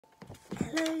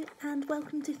Hello and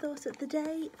welcome to Thought of the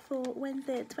Day for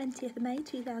Wednesday, 20th of May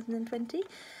 2020,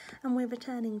 and we're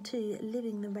returning to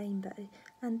Living the Rainbow,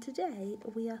 and today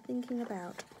we are thinking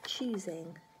about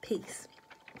choosing peace.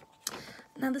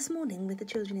 Now this morning with the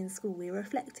children in school we were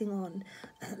reflecting on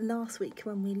last week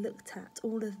when we looked at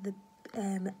all of the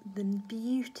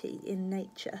beauty in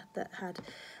nature that had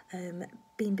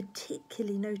been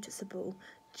particularly noticeable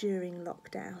during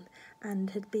lockdown and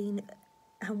had been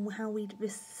how we'd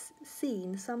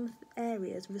seen some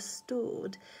areas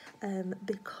restored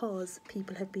because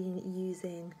people have been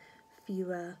using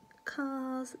fewer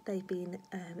cars, they've been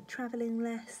travelling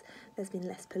less, there's been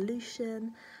less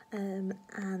pollution,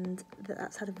 and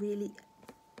that's had a really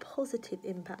positive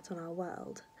impact on our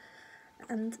world.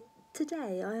 And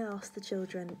today I asked the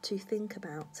children to think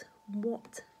about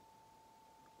what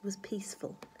was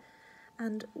peaceful.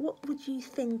 And what would you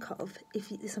think of if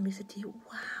somebody said to you,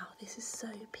 wow, this is so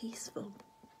peaceful?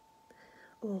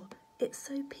 Or, it's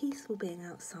so peaceful being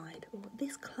outside. Or,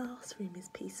 this classroom is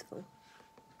peaceful.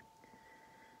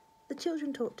 The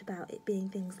children talked about it being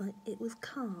things like it was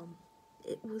calm,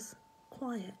 it was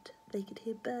quiet, they could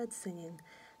hear birds singing,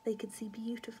 they could see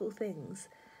beautiful things.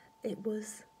 It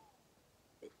wasn't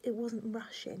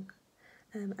rushing,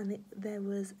 and there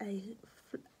was a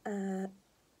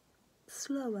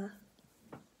slower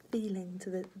feeling to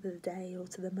the day or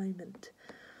to the moment.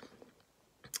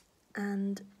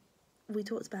 And we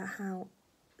talked about how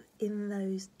in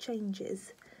those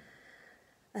changes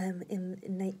in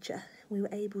nature we were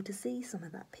able to see some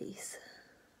of that peace.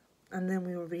 And then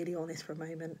we were really honest for a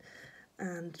moment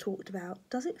and talked about,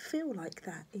 does it feel like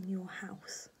that in your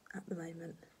house at the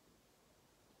moment?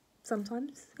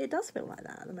 Sometimes it does feel like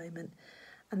that at the moment.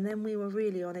 And then we were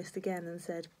really honest again and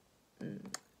said,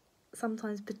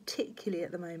 sometimes, particularly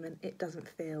at the moment, it doesn't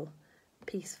feel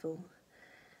peaceful.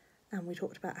 And we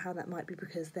talked about how that might be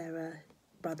because there are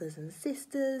brothers and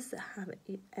sisters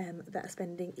that are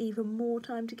spending even more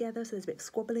time together, so there's a bit of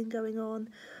squabbling going on,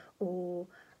 or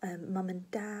mum and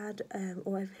dad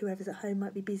or whoever's at home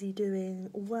might be busy doing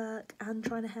work and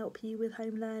trying to help you with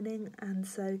home learning, and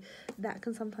so that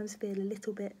can sometimes feel a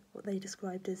little bit what they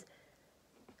described as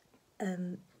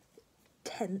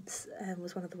tense,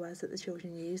 was one of the words that the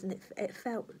children used, and it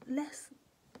felt less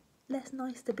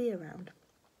nice to be around.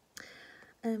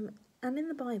 And in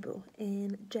the Bible,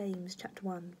 in James chapter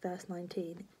 1 verse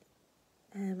 19,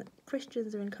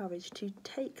 Christians are encouraged to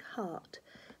take heart,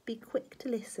 be quick to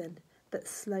listen, but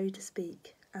slow to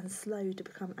speak, and slow to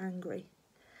become angry.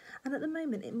 And at the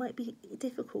moment it might be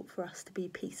difficult for us to be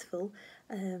peaceful,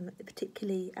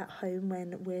 particularly at home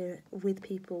when we're with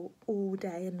people all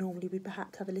day and normally we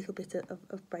perhaps have a little bit of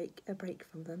a break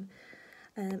from them.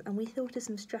 And we thought of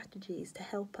some strategies to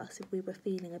help us if we were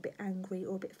feeling a bit angry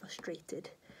or a bit frustrated.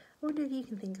 I wonder if you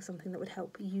can think of something that would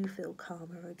help you feel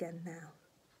calmer again now.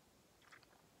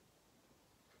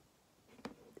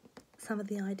 Some of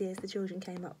the ideas the children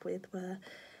came up with were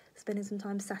spending some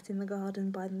time sat in the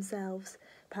garden by themselves,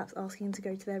 perhaps asking them to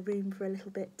go to their room for a little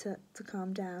bit to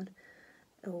calm down,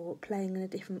 or playing in a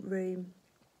different room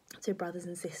to brothers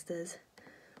and sisters.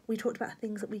 We talked about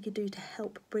things that we could do to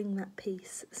help bring that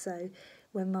peace, so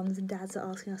when mums and dads are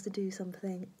asking us to do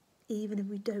something, even if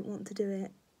we don't want to do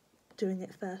it, doing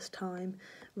it first time,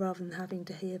 rather than having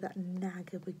to hear that nag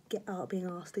of being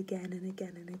asked again and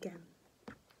again and again.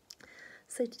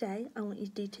 So today I want you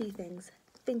to do two things.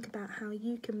 Think about how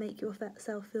you can make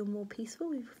yourself feel more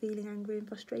peaceful if you're feeling angry and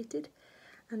frustrated,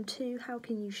 and two, how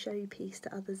can you show peace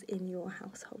to others in your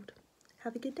household.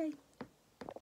 Have a good day.